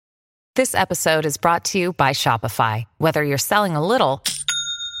This episode is brought to you by Shopify. Whether you're selling a little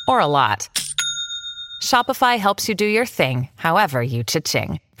or a lot, Shopify helps you do your thing, however you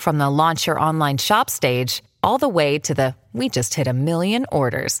cha-ching. From the launch your online shop stage, all the way to the we just hit 1 million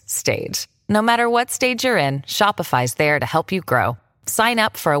orders stage. No matter what stage you're in, Shopify's there to help you grow. Sign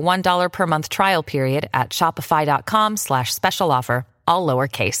up for a $1 per month trial period at shopify.com/special offer, all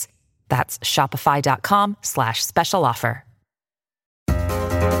lowercase. That's shopify.com/special offer.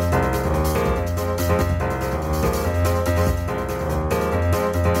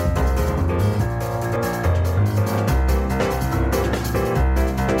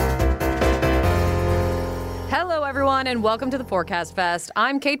 Hello, everyone, and welcome to the Forecast Fest.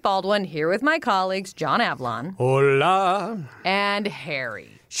 I'm Kate Baldwin, here with my colleagues John Avlon. Hola. And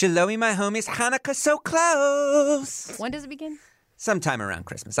Harry. Shalom, my homies. Hanukkah so close. When does it begin? Sometime around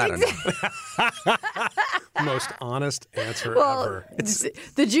Christmas. I don't know. Most honest answer ever.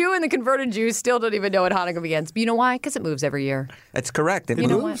 The Jew and the converted Jew still don't even know when Hanukkah begins. But you know why? Because it moves every year. That's correct. It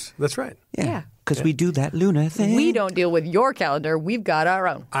moves. That's right. Yeah. Because we do that lunar thing. We don't deal with your calendar. We've got our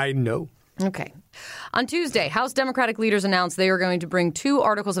own. I know. Okay. On Tuesday, House Democratic leaders announced they are going to bring 2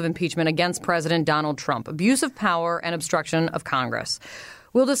 articles of impeachment against President Donald Trump, abuse of power and obstruction of Congress.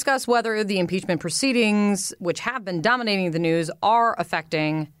 We'll discuss whether the impeachment proceedings, which have been dominating the news, are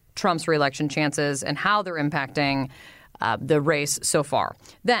affecting Trump's reelection chances and how they're impacting the race so far.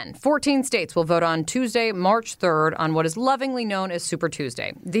 Then, 14 states will vote on Tuesday, March 3rd, on what is lovingly known as Super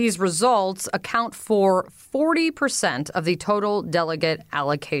Tuesday. These results account for 40% of the total delegate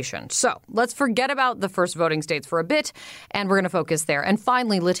allocation. So let's forget about the first voting states for a bit, and we're going to focus there. And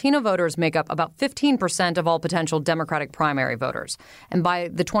finally, Latino voters make up about 15% of all potential Democratic primary voters. And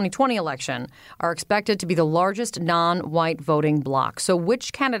by the 2020 election, are expected to be the largest non-white voting bloc. So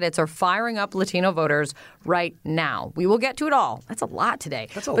which candidates are firing up Latino voters right now? We will get to it all. That's a lot today.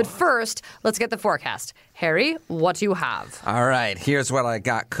 But first, let's get the forecast. Harry, what do you have? All right. Here's what I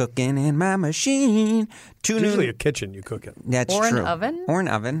got cooking in my machine. It's usually a kitchen you cook in. That's or true. An oven? Or an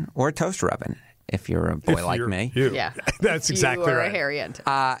oven. Or a toaster oven. If you're a boy like me. Yeah. That's exactly you are right. a Harriet.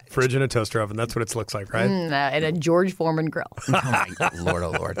 Fridge and a toaster oven. That's what it looks like, right? And a George Foreman grill. Oh, my Lord,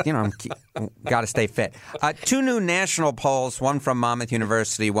 oh, Lord. You know, got to stay fit. 2 new national polls, one from Monmouth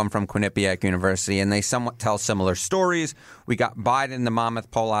University, one from Quinnipiac University, and they somewhat tell similar stories. We got Biden in the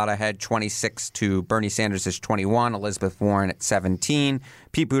Monmouth poll out ahead, 26 to Bernie Sanders is 21, Elizabeth Warren at 17,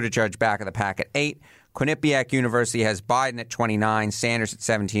 Pete Buttigieg back of the pack at 8. Quinnipiac University has Biden at 29, Sanders at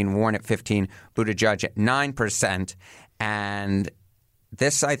 17, Warren at 15, Buttigieg at 9%. And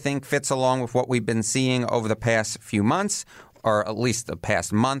this, I think, fits along with what we've been seeing over the past few months, or at least the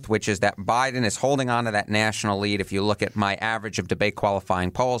past month, which is that Biden is holding on to that national lead. If you look at my average of debate qualifying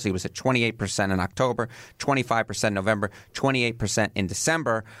polls, he was at 28% in October, 25% in November, 28% in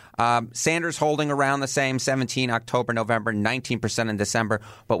December. Sanders holding around the same, 17 October, November, 19% in December.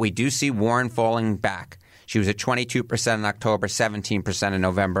 But we do see Warren falling back. She was at 22% in October, 17% in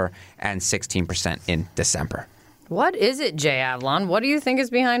November, and 16% in December. What is it, Jay Avlon? What do you think is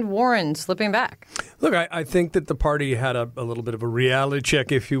behind Warren slipping back? Look, I think that the party had a little bit of a reality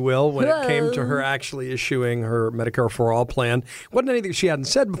check, if you will, when it came to her actually issuing her Medicare for All plan. It wasn't anything she hadn't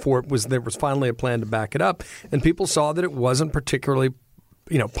said before. It was there was finally a plan to back it up, and people saw that it wasn't particularly,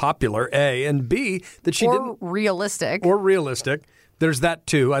 popular. A and B that she didn't realistic. There's that,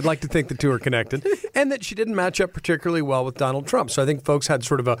 too. I'd like to think the two are connected. And that she didn't match up particularly well with Donald Trump. So I think folks had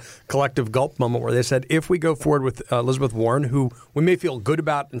sort of a collective gulp moment where they said, if we go forward with Elizabeth Warren, who we may feel good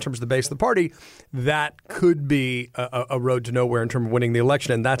about in terms of the base of the party, that could be a road to nowhere in terms of winning the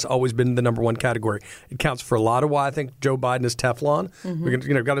election. And that's always been the number one category. It counts for a lot of why I think Joe Biden is Teflon.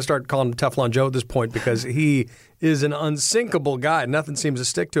 Mm-hmm. We're got to start calling him Teflon Joe at this point because he is an unsinkable guy. Nothing seems to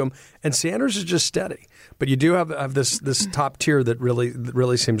stick to him. And Sanders is just steady. But you do have this top tier that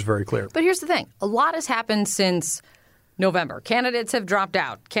really seems very clear. But here's the thing. A lot has happened since November. Candidates have dropped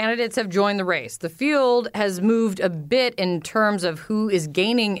out. Candidates have joined the race. The field has moved a bit in terms of who is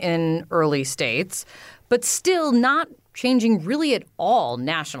gaining in early states, but still not changing really at all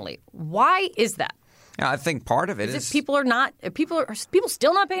nationally. Why is that? I think part of it is people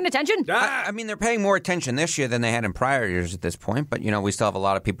still not paying attention? I mean, they're paying more attention this year than they had in prior years at this point. But, we still have a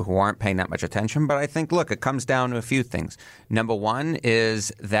lot of people who aren't paying that much attention. But I think, look, it comes down to a few things. Number one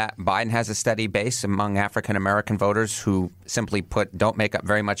is that Biden has a steady base among African-American voters who simply put don't make up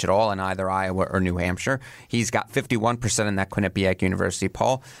very much at all in either Iowa or New Hampshire. He's got 51% in that Quinnipiac University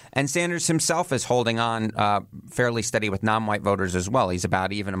poll. And Sanders himself is holding on fairly steady with non-white voters as well. He's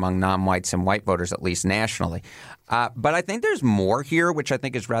about even among non-whites and white voters, at least nationally. But I think there's more here, which I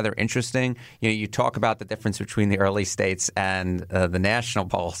think is rather interesting. You talk about the difference between the early states and the national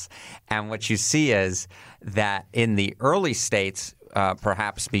polls. And what you see is that in the early states,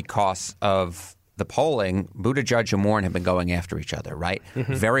 perhaps because of the polling, Buttigieg and Warren have been going after each other, right?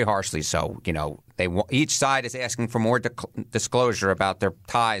 Mm-hmm. Very harshly so. Each side is asking for more disclosure about their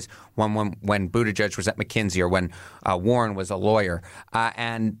ties when Buttigieg was at McKinsey or when Warren was a lawyer.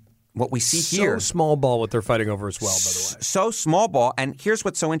 And what we see here— So small ball what they're fighting over as well, by the way. So small ball. And here's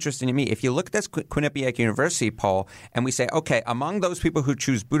what's so interesting to me. If you look at this Quinnipiac University poll and we say, okay, among those people who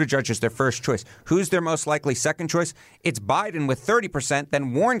choose Buttigieg as their first choice, who's their most likely second choice? It's Biden with 30%.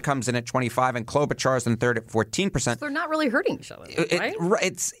 Then Warren comes in at 25% and Klobuchar's in third at 14%. So they're not really hurting each other,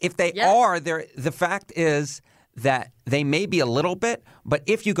 right? If they are, the fact is that they may be a little bit, but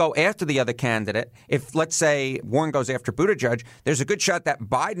if you go after the other candidate, if, let's say, Warren goes after Buttigieg, there's a good shot that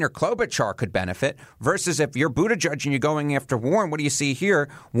Biden or Klobuchar could benefit, versus if you're Buttigieg and you're going after Warren, what do you see here?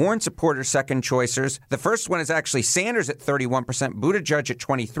 Warren supporters, second choicers. The first one is actually Sanders at 31%, Buttigieg at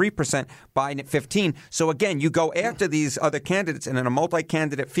 23%, Biden at 15%. So again, you go after these other candidates, and in a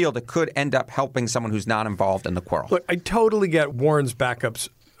multi-candidate field, it could end up helping someone who's not involved in the quarrel. Look, I totally get Warren's backups.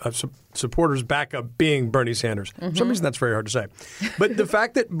 Supporters' backup being Bernie Sanders. For some reason, that's very hard to say. But the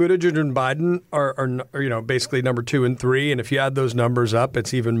fact that Buttigieg and Biden are basically number 2 and 3, and if you add those numbers up,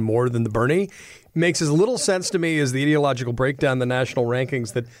 it's even more than the Bernie, makes as little sense to me as the ideological breakdown in the national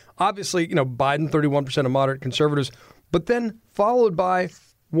rankings that obviously, Biden, 31% of moderate conservatives, but then followed by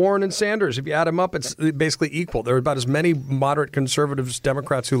Warren and Sanders. If you add them up, it's basically equal. There are about as many moderate conservatives,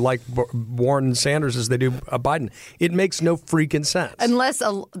 Democrats who like Warren and Sanders as they do Biden. It makes no freaking sense. Unless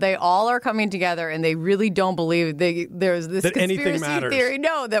they all are coming together and they really don't believe there's this that conspiracy theory.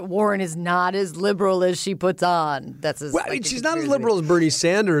 No, that Warren is not as liberal as she puts on. That's she's not as liberal as Bernie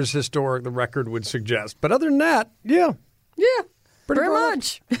Sanders, the record would suggest. But other than that, yeah. Very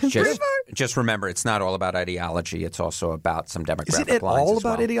much. Just remember, it's not all about ideology. It's also about some demographic lines. Is it all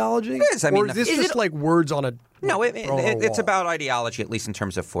about ideology? It is. Or is this just like words on a No, it's about ideology, at least in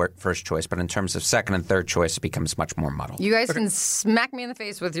terms of first choice. But in terms of second and third choice, it becomes much more muddled. You guys can smack me in the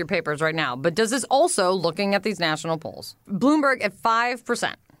face with your papers right now. But does this also, looking at these national polls, Bloomberg at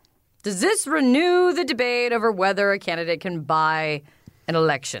 5%, does this renew the debate over whether a candidate can buy an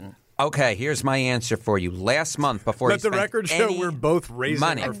election? Okay, here's my answer for you. Last month, before let the record show we're both raising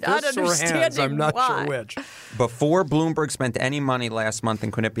our fists or hands. I'm not sure which. Before Bloomberg spent any money last month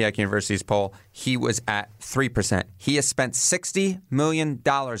in Quinnipiac University's poll, he was at 3%. He has spent $60 million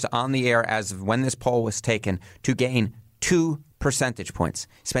on the air as of when this poll was taken to gain 2 percentage points.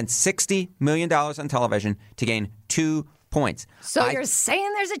 He spent $60 million on television to gain 2 points. So you're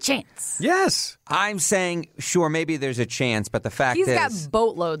saying there's a chance? Yes. I'm saying, sure, maybe there's a chance, but the fact is— He's got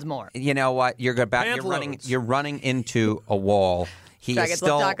boatloads more. You know what? You're running into a wall. He is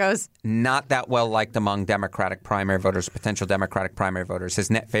still not that well liked among Democratic primary voters, potential Democratic primary voters.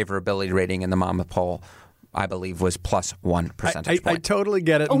 His net favorability rating in the Monmouth poll, I believe, was plus 1 percentage point. I totally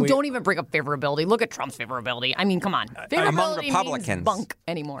get it. Oh, don't even bring up favorability. Look at Trump's favorability. I mean, come on. Favorability among Republicans means bunk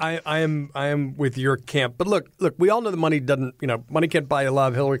anymore. I am with your camp. But look, we all know the money doesn't, money can't buy you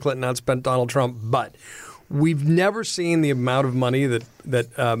love. Hillary Clinton outspent Donald Trump. But we've never seen the amount of money that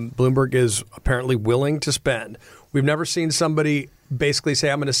Bloomberg is apparently willing to spend. We've never seen somebody basically say,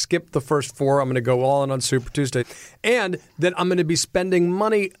 I'm going to skip the first 4, I'm going to go all in on Super Tuesday, and that I'm going to be spending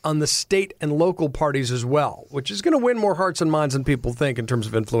money on the state and local parties as well, which is going to win more hearts and minds than people think in terms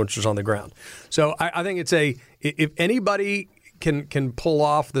of influencers on the ground. So I think if anybody can pull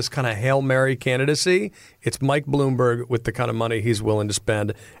off this kind of Hail Mary candidacy, it's Mike Bloomberg with the kind of money he's willing to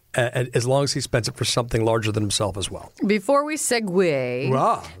spend, as long as he spends it for something larger than himself as well. Before we segue,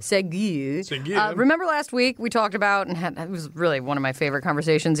 remember last week we talked about, and it was really one of my favorite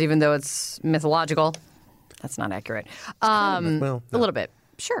conversations, even though it's mythological. That's not accurate. A little bit.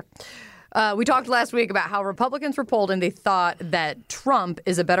 Sure. We talked last week about how Republicans were polled and they thought that Trump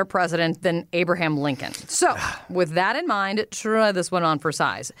is a better president than Abraham Lincoln. So with that in mind, try this one on for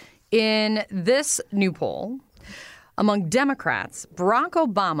size. In this new poll, among Democrats, Barack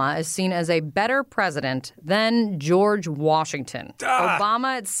Obama is seen as a better president than George Washington.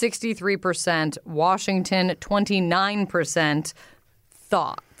 Obama at 63%, Washington 29%.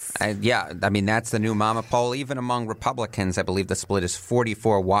 Thoughts? That's the new Mama poll. Even among Republicans, I believe the split is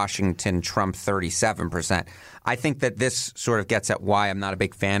 44 Washington, Trump 37%. I think that this sort of gets at why I'm not a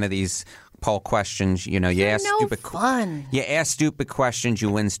big fan of these poll questions. You ask fun. You ask stupid questions, you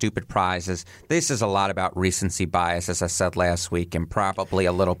win stupid prizes. This is a lot about recency bias, as I said last week, and probably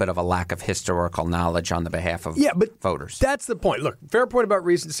a little bit of a lack of historical knowledge on the behalf of voters. That's the point. Look, fair point about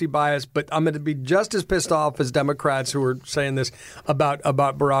recency bias, but I'm going to be just as pissed off as Democrats who are saying this about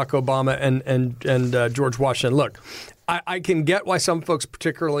Barack Obama and George Washington. Look, I can get why some folks,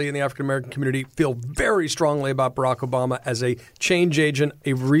 particularly in the African-American community, feel very strongly about Barack Obama as a change agent,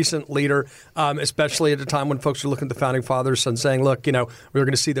 a recent leader, especially at a time when folks are looking at the Founding Fathers and saying, look, we're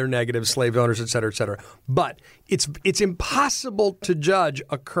going to see their negatives, slave owners, et cetera, et cetera. But it's impossible to judge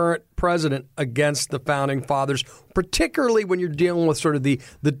a current president against the Founding Fathers, particularly when you're dealing with sort of the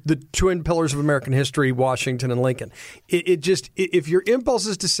twin pillars of American history, Washington and Lincoln. If your impulse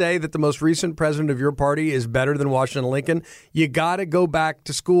is to say that the most recent president of your party is better than Washington and Lincoln, you got to go back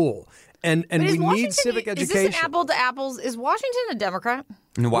to school. And we need civic education. Is this an apple to apples? Is Washington a Democrat?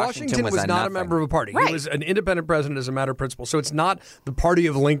 Washington was not a member of a party. Right. He was an independent president as a matter of principle. So it's not the party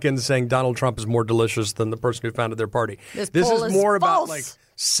of Lincoln saying Donald Trump is more delicious than the person who founded their party. This is more about false.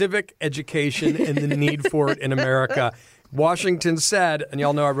 Civic education and the need for it in America. Washington said, and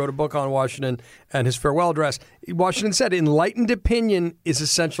y'all know I wrote a book on Washington and his farewell address. Washington said, enlightened opinion is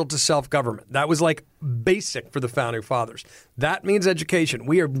essential to self-government. That was basic for the Founding Fathers. That means education.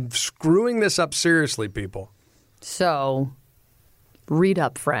 We are screwing this up seriously, people. So, read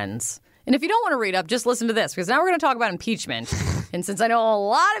up, friends. And if you don't want to read up, just listen to this, because now we're going to talk about impeachment. And since I know a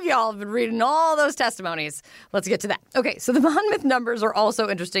lot of y'all have been reading all those testimonies, let's get to that. Okay, so the Monmouth numbers are also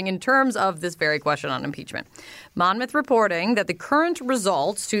interesting in terms of this very question on impeachment. Monmouth reporting that the current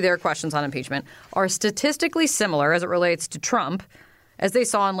results to their questions on impeachment are statistically similar as it relates to Trump, as they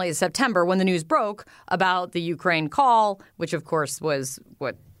saw in late September when the news broke about the Ukraine call, which of course was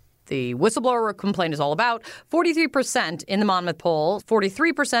what the whistleblower complaint is all about. 43% in the Monmouth poll,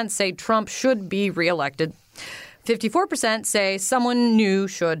 43% say Trump should be reelected. 54% say someone new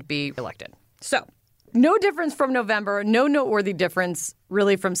should be elected. So no difference from November, no noteworthy difference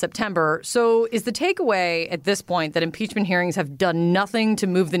really from September. So is the takeaway at this point that impeachment hearings have done nothing to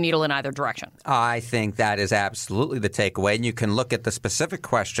move the needle in either direction? I think that is absolutely the takeaway. And you can look at the specific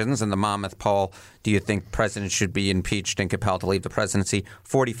questions in the Monmouth poll. Do you think president should be impeached and compelled to leave the presidency?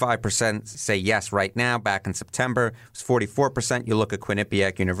 45% say yes right now. Back in September, it was 44%. You look at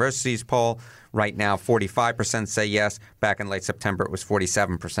Quinnipiac University's poll. Right now, 45% say yes. Back in late September, it was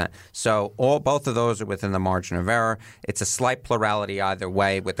 47%. So both of those are within the margin of error. It's a slight plurality either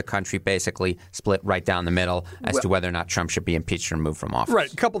way, with the country basically split right down the middle as to whether or not Trump should be impeached or removed from office.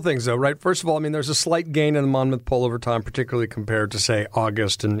 Right. A couple things, though, right? First of all, there's a slight gain in the Monmouth poll over time, particularly compared to, say,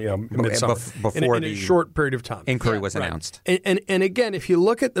 August and midsummer. Before in a short period of time. Inquiry was announced. And again, if you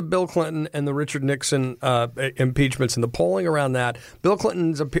look at the Bill Clinton and the Richard Nixon impeachments and the polling around that, Bill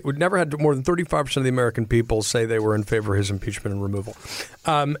Clinton's would never had more than 35% of the American people say they were in favor of his impeachment and removal.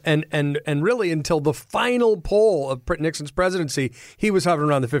 And really until the final poll of Nixon's presidency, he was hovering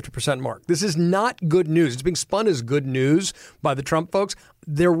around the 50% mark. This is not good news. It's being spun as good news by the Trump folks.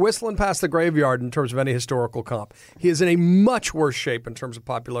 They're whistling past the graveyard in terms of any historical comp. He is in a much worse shape in terms of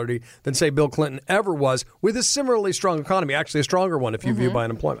popularity than, say, Bill Clinton ever was, with a similarly strong economy, actually a stronger one if you view by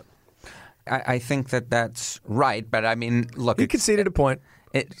unemployment. I think that's right. But, look. He conceded a point.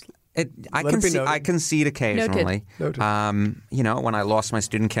 I concede occasionally. Noted. When I lost my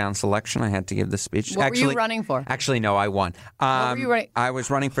student council election, I had to give the speech. What were you running for? Actually, no, I won. What were you running? I was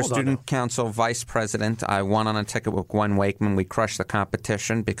running for student council vice president. I won on a ticket with Gwen Wakeman. We crushed the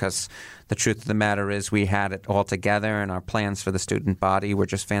competition because the truth of the matter is we had it all together, and our plans for the student body were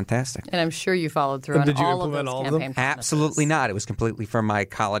just fantastic. And I'm sure you followed through on all of those campaign promises. Absolutely not. It was completely for my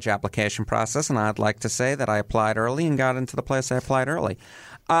college application process, and I'd like to say that I applied early and got into the place I applied early.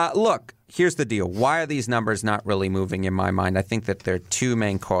 Look, here's the deal. Why are these numbers not really moving in my mind? I think that there are two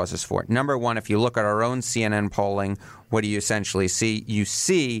main causes for it. Number one, if you look at our own CNN polling, what do you essentially see? You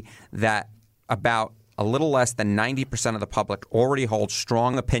see that about a little less than 90% of the public already holds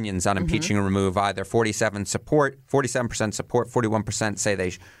strong opinions on impeaching and remove, either 47% support, 41% say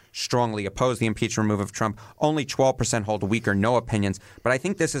they strongly oppose the impeachment remove of Trump. Only 12% hold weak or no opinions. But I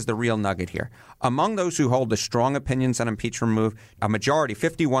think this is the real nugget here. Among those who hold the strong opinions on impeachment remove, a majority,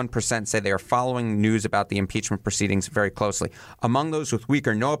 51%, say they are following news about the impeachment proceedings very closely. Among those with weak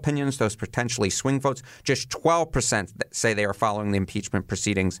or no opinions, those potentially swing votes, just 12% say they are following the impeachment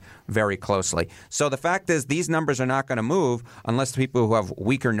proceedings very closely. So the fact is these numbers are not going to move unless the people who have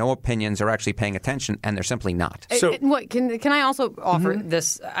weak or no opinions are actually paying attention, and they're simply not. So, can I also offer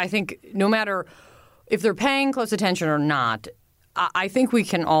this? I think no matter if they're paying close attention or not, I think we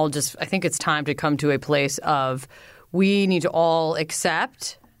can all I think it's time to come to a place of we need to all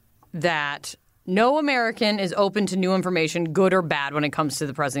accept that no American is open to new information, good or bad, when it comes to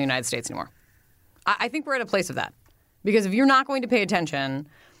the President of the United States anymore. I think we're at a place of that. Because if you're not going to pay attention,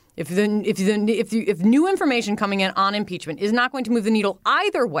 if new information coming in on impeachment is not going to move the needle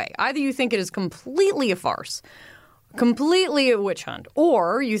either way, either you think it is completely a farce, completely a witch hunt,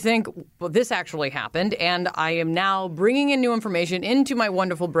 or you think, well, this actually happened and I am now bringing in new information into my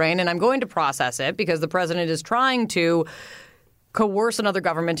wonderful brain and I'm going to process it because the president is trying to coerce another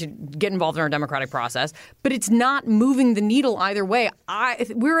government to get involved in our democratic process, but it's not moving the needle either way.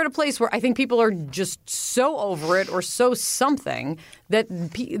 We're at a place where I think people are just so over it or so something that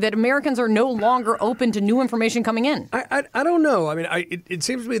Americans are no longer open to new information coming in. I don't know. I mean, it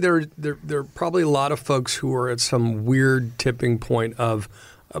seems to me there are probably a lot of folks who are at some weird tipping point of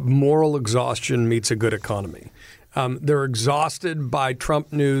moral exhaustion meets a good economy. They're exhausted by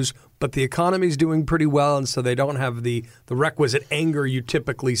Trump news, but the economy's doing pretty well, and so they don't have the requisite anger you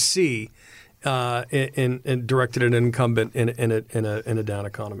typically see in directed at an incumbent in a down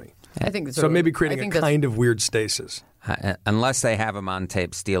economy. I think so. Maybe creating a kind of weird stasis. Unless they have him on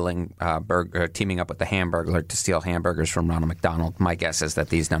tape stealing teaming up with the Hamburglar to steal hamburgers from Ronald McDonald, my guess is that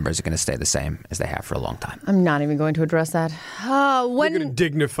these numbers are going to stay the same as they have for a long time. I'm not even going to address that. You're going to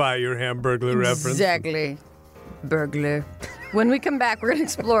dignify your Hamburglar reference. Exactly. Burglar. When we come back, we're going to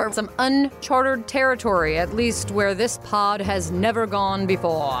explore some uncharted territory, at least where this pod has never gone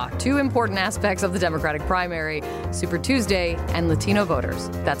before. Two important aspects of the Democratic primary, Super Tuesday and Latino voters.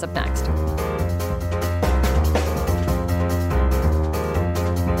 That's up next.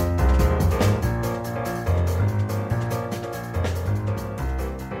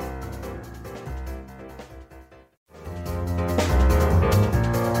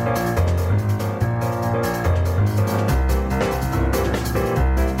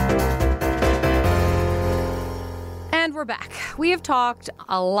 We're back. We have talked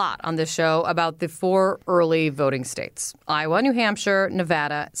a lot on this show about the 4 early voting states: Iowa, New Hampshire,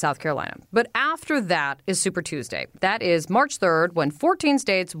 Nevada, South Carolina. But after that is Super Tuesday. That is March 3rd, when 14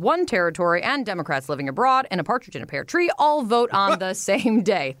 states, 1 territory, and Democrats living abroad and a partridge in a pear tree all vote on the same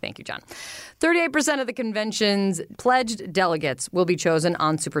day. Thank you, John. 38% of the convention's pledged delegates will be chosen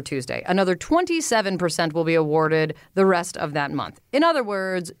on Super Tuesday. Another 27% will be awarded the rest of that month. In other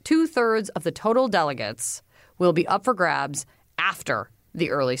words, 2/3 of the total delegates will be up for grabs after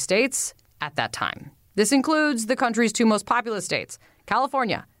the early states at that time. This includes the country's 2 most populous states,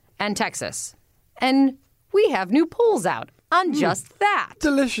 California and Texas. And we have new polls out on just that.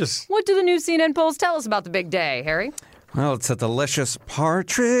 Delicious. What do the new CNN polls tell us about the big day, Harry? Well, it's a delicious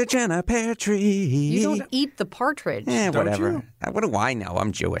partridge in a pear tree. You don't eat the partridge. Whatever. What do I know?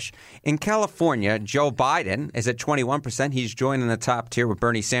 I'm Jewish. In California, Joe Biden is at 21%. He's joining the top tier with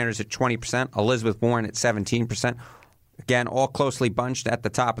Bernie Sanders at 20%, Elizabeth Warren at 17%. Again, all closely bunched at the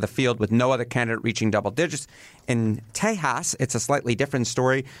top of the field with no other candidate reaching double digits. In Tejas, it's a slightly different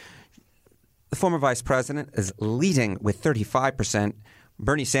story. The former vice president is leading with 35%.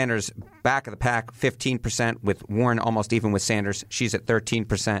 Bernie Sanders back of the pack, 15%, with Warren almost even with Sanders. She's at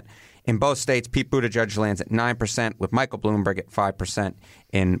 13%. In both states, Pete Buttigieg lands at 9%, with Michael Bloomberg at 5%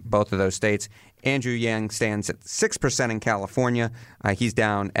 in both of those states. Andrew Yang stands at 6% in California. He's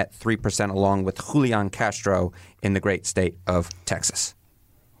down at 3%, along with Julian Castro in the great state of Texas.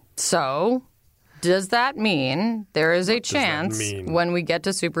 So does that mean there is a chance when we get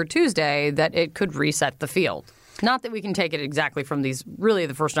to Super Tuesday that it could reset the field? Not that we can take it exactly from these, really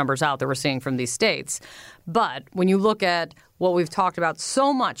the first numbers out that we're seeing from these states. But when you look at what we've talked about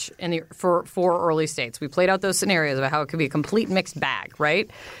so much for 4 early states, we played out those scenarios about how it could be a complete mixed bag, right?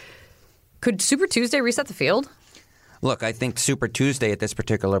 Could Super Tuesday reset the field? Look, I think Super Tuesday at this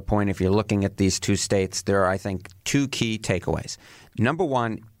particular point, if you're looking at these 2 states, there are, I think, 2 key takeaways. Number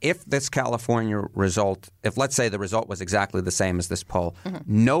one, if this California result, if let's say the result was exactly the same as this poll,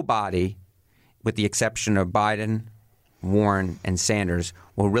 nobody, with the exception of Biden, Warren, and Sanders,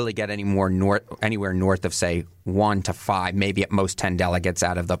 will really get anywhere north of, say, 1 to 5, maybe at most 10 delegates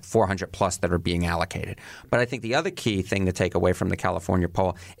out of the 400 plus that are being allocated. But I think the other key thing to take away from the California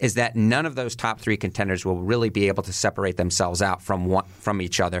poll is that none of those top 3 contenders will really be able to separate themselves out from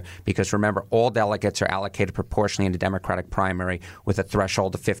each other, because remember, all delegates are allocated proportionally in the Democratic primary with a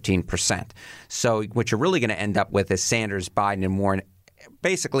threshold of 15%. So what you're really going to end up with is Sanders, Biden, and Warren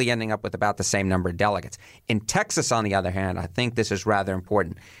basically ending up with about the same number of delegates. In Texas, on the other hand, I think this is rather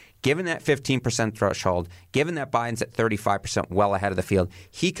important. Given that 15% threshold, given that Biden's at 35% well ahead of the field,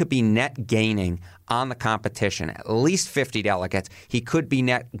 he could be net gaining on the competition at least 50 delegates. He could be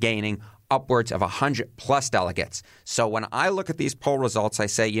net gaining upwards of 100 plus delegates. So when I look at these poll results, I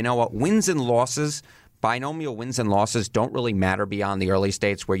say, you know what, wins and losses binomial wins and losses don't really matter beyond the early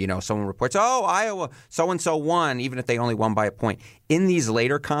states where, someone reports, oh, Iowa, so-and-so won, even if they only won by a point. In these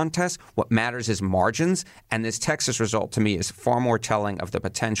later contests, what matters is margins, and this Texas result to me is far more telling of the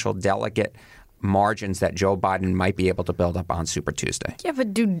potential delegate margins that Joe Biden might be able to build up on Super Tuesday. Yeah,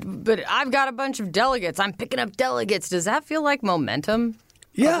 but I've got a bunch of delegates. I'm picking up delegates. Does that feel like momentum?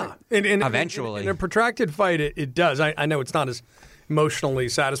 Yeah. Eventually. In a protracted fight, it does. I know it's not as emotionally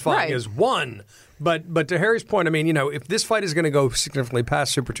satisfying as one. But to Harry's point, if this fight is going to go significantly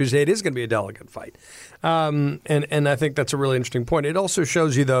past Super Tuesday, it is going to be a delegate fight. And I think that's a really interesting point. It also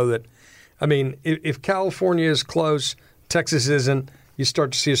shows you, though, that, if California is close, Texas isn't, you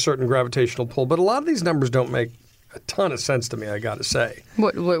start to see a certain gravitational pull. But a lot of these numbers don't make a ton of sense to me, I got to say.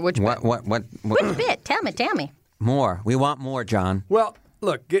 Which bit? Tell me. More. We want more, John. Well,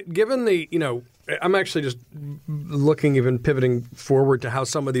 look, given the, I'm actually just looking, even pivoting forward to how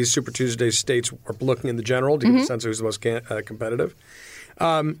some of these Super Tuesday states are looking in the general to get a sense of who's the most competitive.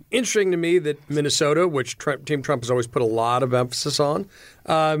 Interesting to me that Minnesota, which Team Trump has always put a lot of emphasis on,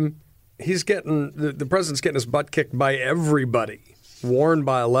 he's getting the president's getting his butt kicked by everybody. Warren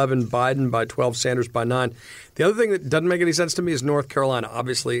by 11, Biden by 12, Sanders by 9. The other thing that doesn't make any sense to me is North Carolina,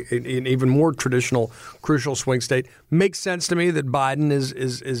 obviously an even more traditional, crucial swing state. Makes sense to me that Biden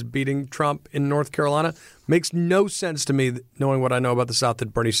is beating Trump in North Carolina. Makes no sense to me, knowing what I know about the South,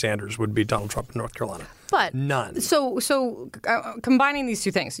 that Bernie Sanders would beat Donald Trump in North Carolina. But none. So combining these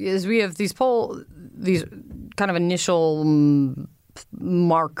two things is we have these kind of initial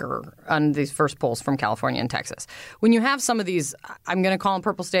marker on these first polls from California and Texas. When you have some of these, I'm going to call them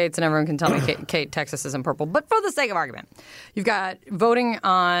purple states, and everyone can tell me, Kate, Texas isn't purple. But for the sake of argument, you've got voting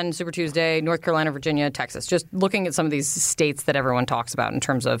on Super Tuesday, North Carolina, Virginia, Texas. Just looking at some of these states that everyone talks about in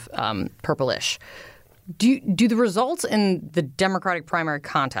terms of purplish. Do the results in the Democratic primary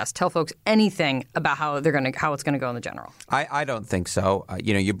contest tell folks anything about how it's going to go in the general? I don't think so.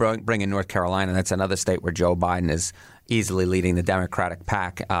 You bring in North Carolina. That's another state where Joe Biden is easily leading the Democratic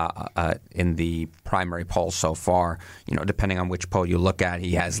pack in the primary polls so far. Depending on which poll you look at,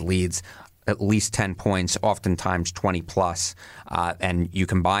 he has leads at least 10 points, oftentimes 20 plus. And you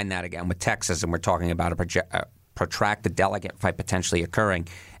combine that again with Texas, and we're talking about a protracted delegate fight potentially occurring.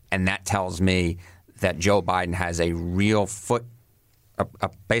 And that tells me that Joe Biden has a real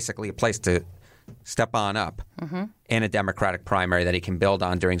basically a place to step on up in a Democratic primary that he can build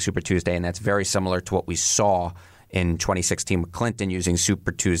on during Super Tuesday. And that's very similar to what we saw in 2016 with Clinton using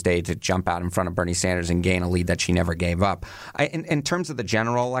Super Tuesday to jump out in front of Bernie Sanders and gain a lead that she never gave up. In terms of the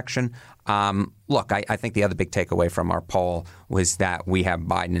general election, look, I think the other big takeaway from our poll was that we have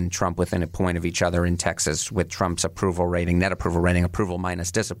Biden and Trump within a point of each other in Texas, with Trump's approval rating, net approval rating, approval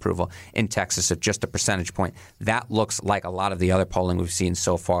minus disapproval in Texas at just a percentage point. That looks like a lot of the other polling we've seen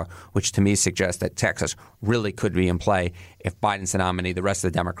so far, which to me suggests that Texas really could be in play if Biden's the nominee. The rest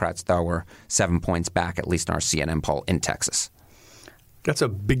of the Democrats, though, were 7 points back, at least in our CNN poll in Texas. That's a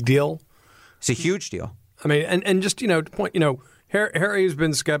big deal. It's a huge deal. And just, to point, Harry has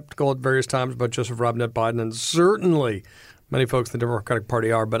been skeptical at various times about Joseph Robinette Biden, and certainly many folks in the Democratic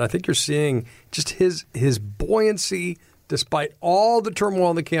Party are. But I think you're seeing just his buoyancy, despite all the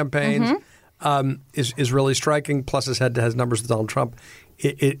turmoil in the campaigns, is really striking. Plus, his head-to-head numbers with Donald Trump.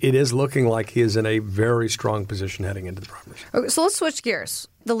 It is looking like he is in a very strong position heading into the primaries. Okay, so let's switch gears.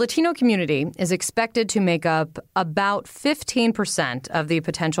 The Latino community is expected to make up about 15% of the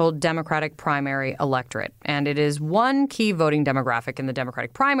potential Democratic primary electorate. And it is one key voting demographic in the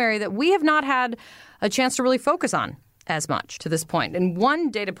Democratic primary that we have not had a chance to really focus on as much to this point. And one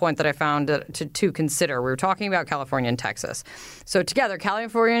data point that I found to consider, we were talking about California and Texas. So together,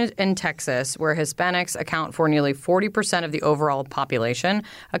 California and Texas, where Hispanics account for nearly 40% of the overall population,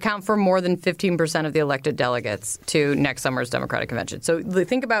 account for more than 15% of the elected delegates to next summer's Democratic convention. So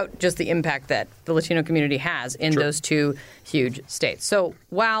think about just the impact that the Latino community has in those two huge states. So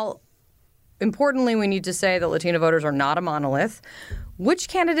while importantly, we need to say that Latino voters are not a monolith. Which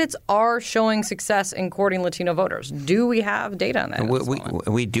candidates are showing success in courting Latino voters? Do we have data on that?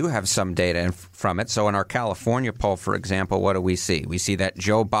 We do have some data from it. So in our California poll, for example, what do we see? We see that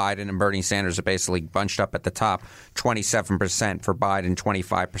Joe Biden and Bernie Sanders are basically bunched up at the top, 27% for Biden,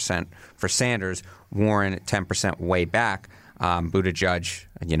 25% for Sanders, Warren at 10% way back. Buttigieg,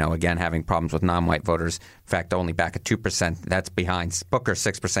 again, having problems with non-white voters. In fact, only back at 2%. That's behind Booker,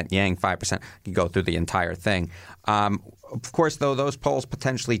 6%, Yang, 5%. You go through the entire thing. Of course, though, those polls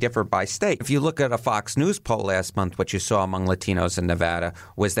potentially differ by state. If you look at a Fox News poll last month, what you saw among Latinos in Nevada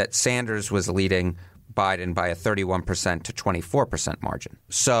was that Sanders was leading Biden by a 31% to 24% margin.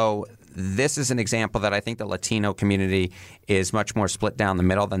 So this is an example that I think the Latino community is much more split down the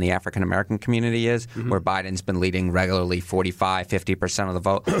middle than the African-American community is, where Biden's been leading regularly 45, 50% of the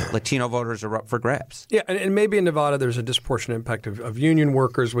vote. Latino voters are up for grabs. Yeah, and maybe in Nevada there's a disproportionate impact of union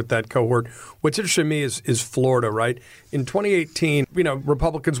workers with that cohort. What's interesting to me is Florida, right? In 2018,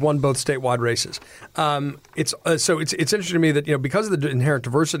 Republicans won both statewide races. It's interesting to me that because of the inherent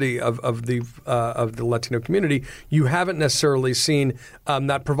diversity of the Latino community, you haven't necessarily seen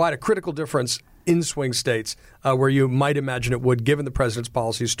that provide a critical difference in swing states where you might imagine it would, given the president's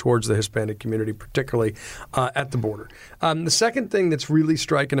policies towards the Hispanic community, particularly at the border. The second thing that's really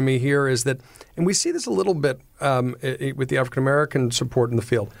striking to me here is that, and we see this a little bit with the African-American support in the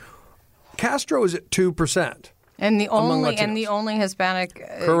field, Castro is at 2%. And the only Hispanic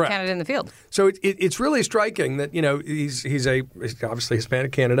candidate in the field. So it's really striking that he's obviously a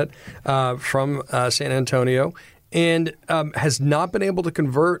Hispanic candidate from San Antonio, and has not been able to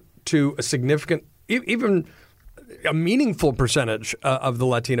convert to a significant, even a meaningful percentage of the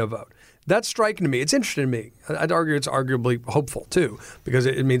Latino vote. That's striking to me. It's interesting to me. I'd argue it's arguably hopeful, too, because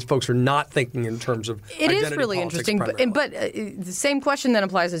it means folks are not thinking in terms of identity politics. It is really interesting. But the same question then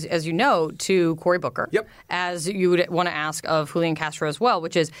applies, as you know, to Cory Booker, as you would want to ask of Julian Castro as well,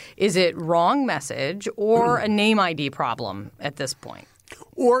 which is it wrong message or a name ID problem at this point?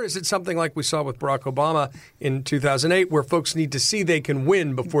 Or is it something like we saw with Barack Obama in 2008, where folks need to see they can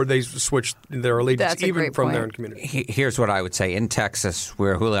win before they switch their allegiance, even from their own community? Here's what I would say. In Texas,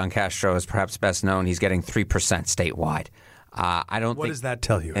 where Julian Castro is perhaps best known, he's getting 3% statewide. I don't. What does that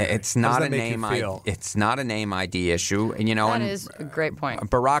tell you? It's not a name. It's not a name ID issue. And that is a great point.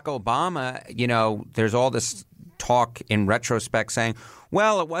 Barack Obama. There's all this talk in retrospect saying,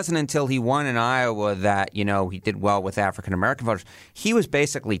 well, it wasn't until he won in Iowa that, he did well with African-American voters. He was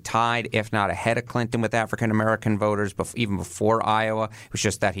basically tied, if not ahead of Clinton, with African-American voters even before Iowa. It was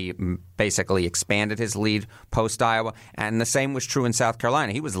just that he basically expanded his lead post-Iowa. And the same was true in South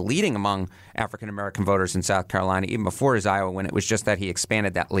Carolina. He was leading among African-American voters in South Carolina even before his Iowa win. It was just that he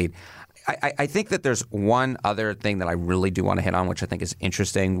expanded that lead. I think that there's one other thing that I really do want to hit on, which I think is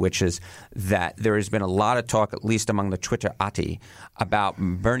interesting, which is that there has been a lot of talk, at least among the Twitterati, about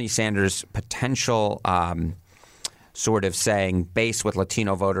Bernie Sanders' potential sort of saying base with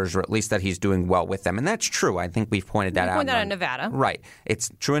Latino voters, or at least that he's doing well with them. And that's true. I think we've pointed that out. You pointed that out in Nevada. Right.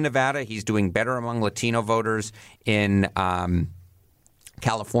 It's true in Nevada. He's doing better among Latino voters in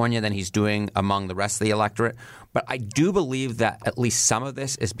California than he's doing among the rest of the electorate. But I do believe that at least some of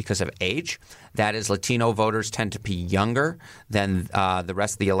this is because of age. That is, Latino voters tend to be younger than the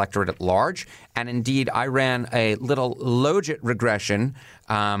rest of the electorate at large. And indeed, I ran a little Logit regression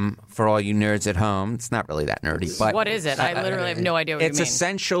for all you nerds at home. It's not really that nerdy. But what is it? I literally have no idea what you mean. It's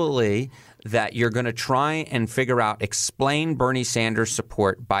essentially that you're going to try and explain Bernie Sanders'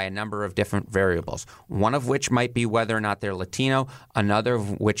 support by a number of different variables, one of which might be whether or not they're Latino, another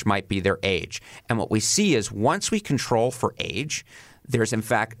of which might be their age. And what we see is once we control for age, there's in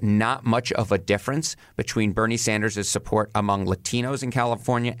fact not much of a difference between Bernie Sanders' support among Latinos in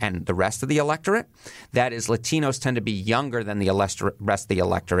California and the rest of the electorate. That is, Latinos tend to be younger than the rest of the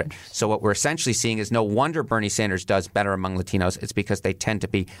electorate. So what we're essentially seeing is no wonder Bernie Sanders does better among Latinos. It's because they tend to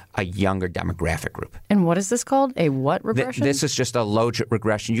be a younger demographic group. And what is this called? A what regression? This is just a Logit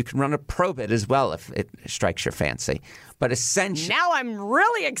regression. You can run a Probit as well if it strikes your fancy. But essentially, now I'm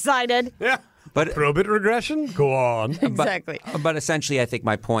really excited. Yeah. But Probit regression? Go on. Exactly. But essentially, I think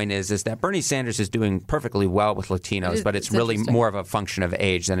my point is that Bernie Sanders is doing perfectly well with Latinos, but it's really more of a function of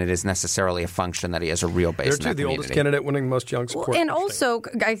age than it is necessarily a function that he has a real base in that community. They're the oldest candidate winning most young support. Well, and also,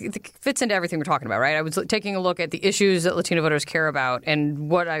 I think it fits into everything we're talking about, right? I was taking a look at the issues that Latino voters care about, and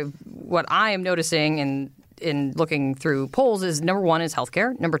what I am noticing in looking through polls is number one is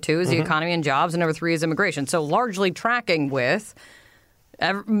healthcare, number two is the economy and jobs, and number three is immigration. So largely tracking with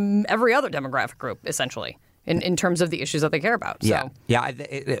every other demographic group, essentially, in terms of the issues that they care about. Yeah.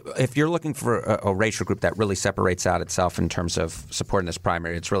 If you're looking for a racial group that really separates out itself in terms of support in this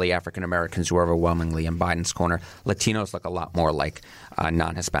primary, it's really African Americans who are overwhelmingly in Biden's corner. Latinos look a lot more like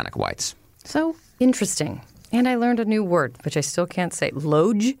non-Hispanic whites. So interesting. And I learned a new word, which I still can't say.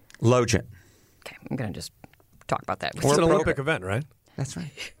 Logit? Logit. Okay, I'm going to just talk about that. It's an Olympic event, right? That's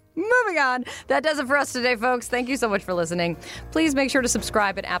right. Moving on. That does it for us today, folks. Thank you so much for listening. Please make sure to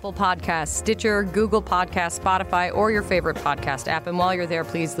subscribe at Apple Podcasts, Stitcher, Google Podcasts, Spotify, or your favorite podcast app. And while you're there,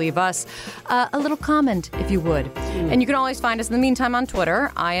 please leave us a little comment, if you would. And you can always find us in the meantime on Twitter.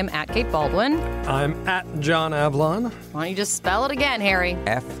 I am at Kate Baldwin. I'm at John Avlon. Why don't you just spell it again, Harry?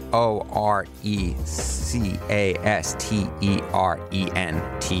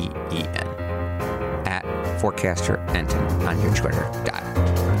 FORECasterEnten at Forecaster Enton on your Twitter dial.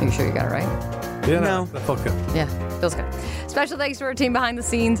 Are you sure you got it right? Yeah, No. that felt good. Yeah, feels good. Special thanks to our team behind the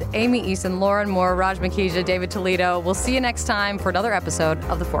scenes, Amy Eason, Lauren Moore, Raj Makija, David Toledo. We'll see you next time for another episode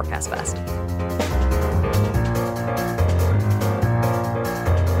of the Forecast Fest.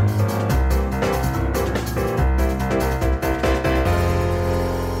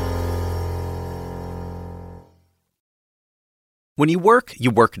 When you work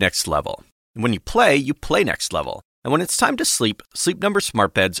next level. When you play next level. And when it's time to sleep, Sleep Number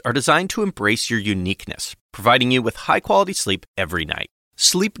smart beds are designed to embrace your uniqueness, providing you with high-quality sleep every night.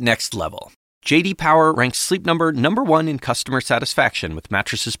 Sleep next level. J.D. Power ranks Sleep Number #1 in customer satisfaction with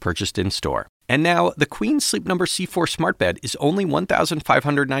mattresses purchased in-store. And now, the Queen Sleep Number C4 smart bed is only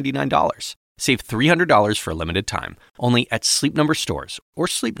 $1,599. Save $300 for a limited time, only at Sleep Number stores or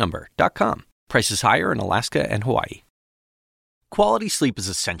sleepnumber.com. Prices higher in Alaska and Hawaii. Quality sleep is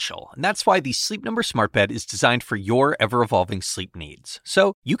essential, and that's why the Sleep Number smart bed is designed for your ever-evolving sleep needs.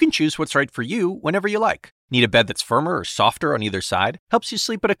 So you can choose what's right for you whenever you like. Need a bed that's firmer or softer on either side? Helps you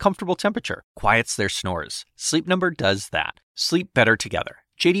sleep at a comfortable temperature. Quiets their snores. Sleep Number does that. Sleep better together.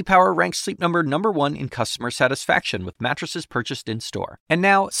 J.D. Power ranks Sleep Number #1 in customer satisfaction with mattresses purchased in-store. And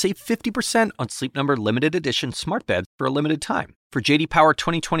now, save 50% on Sleep Number limited edition smart beds for a limited time. For J.D. Power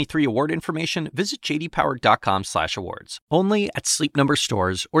 2023 award information, visit jdpower.com/awards. Only at Sleep Number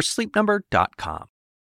stores or sleepnumber.com.